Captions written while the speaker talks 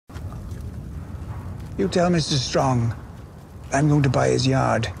You tell Mr. Strong I'm going to buy his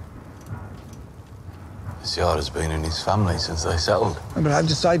yard. This yard has been in his family since they settled. But I've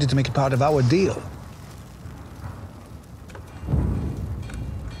decided to make it part of our deal.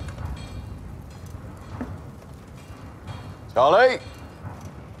 Charlie?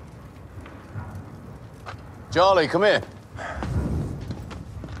 Charlie, come here.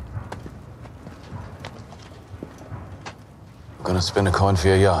 We're gonna spin a coin for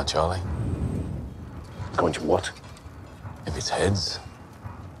your yard, Charlie. Going to what? If it's heads,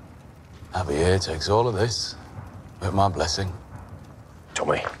 Abby here takes all of this with my blessing.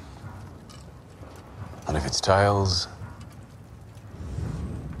 Tommy. And if it's tails,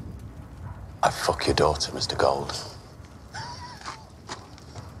 I fuck your daughter, Mr. Gold.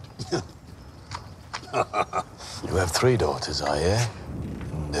 You have 3 daughters, I hear.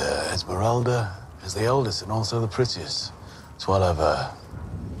 And Esmeralda is the oldest and also the prettiest. So I'll have her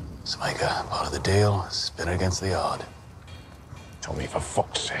to make her part of the deal, spin her against the yard. Tommy, for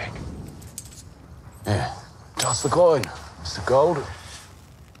fuck's sake. Yeah. Toss the coin, Mr. Gold.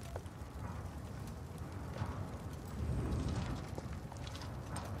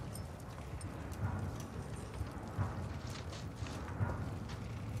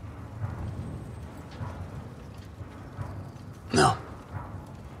 No.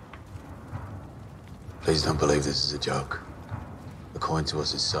 Please don't believe this is a joke. The coin to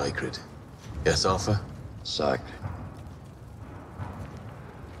us is sacred. Yes, Arthur? Sacred.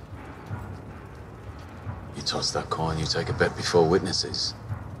 You toss that coin, you take a bet before witnesses.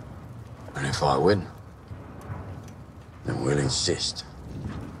 And if I win, Then we'll insist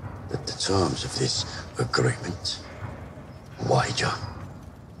that the terms of this agreement, wager,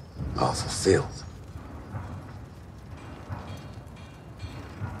 are fulfilled.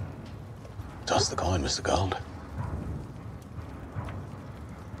 toss the coin, Mr. Gold.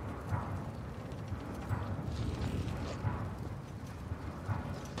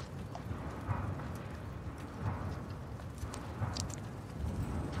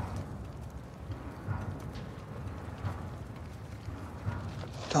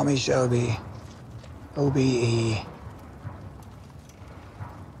 Tommy Shelby, OBE.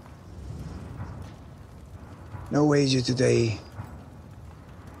 No wages today,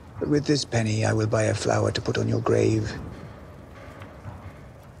 but with this penny I will buy a flower to put on your grave.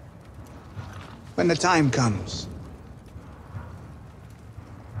 When the time comes.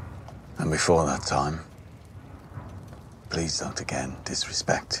 And before that time, please don't again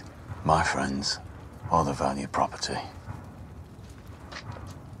disrespect my friends or the valued property.